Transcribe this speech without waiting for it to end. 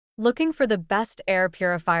Looking for the best air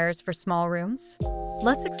purifiers for small rooms?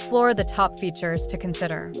 Let's explore the top features to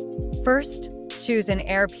consider. First, choose an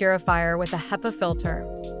air purifier with a HEPA filter.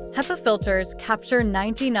 HEPA filters capture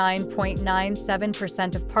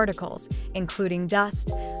 99.97% of particles, including dust,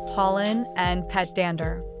 pollen, and pet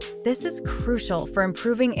dander. This is crucial for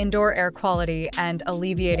improving indoor air quality and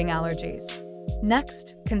alleviating allergies.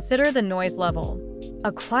 Next, consider the noise level.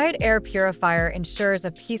 A quiet air purifier ensures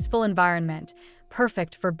a peaceful environment,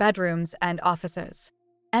 perfect for bedrooms and offices.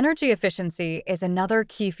 Energy efficiency is another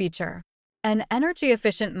key feature. An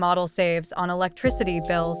energy-efficient model saves on electricity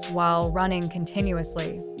bills while running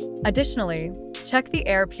continuously. Additionally, check the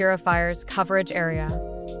air purifier's coverage area.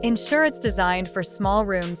 Ensure it's designed for small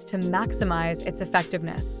rooms to maximize its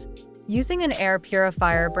effectiveness. Using an air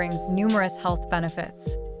purifier brings numerous health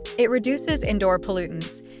benefits. It reduces indoor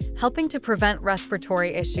pollutants, helping to prevent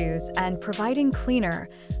respiratory issues and providing cleaner,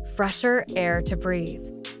 fresher air to breathe.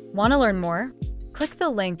 Want to learn more? Click the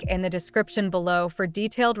link in the description below for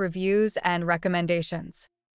detailed reviews and recommendations.